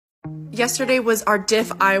Yesterday was our DIFF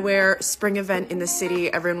Eyewear spring event in the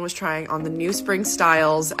city. Everyone was trying on the new spring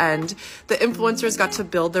styles, and the influencers got to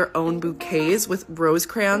build their own bouquets with rose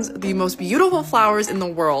crayons, the most beautiful flowers in the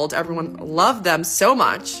world. Everyone loved them so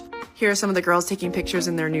much. Here are some of the girls taking pictures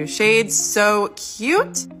in their new shades. So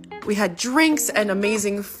cute. We had drinks and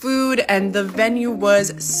amazing food, and the venue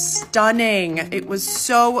was stunning. It was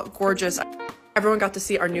so gorgeous. Everyone got to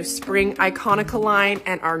see our new spring Iconica line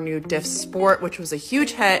and our new DIFF Sport, which was a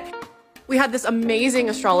huge hit. We had this amazing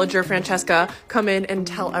astrologer, Francesca, come in and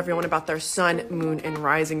tell everyone about their sun, moon, and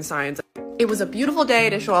rising signs. It was a beautiful day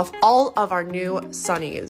to show off all of our new sunnies.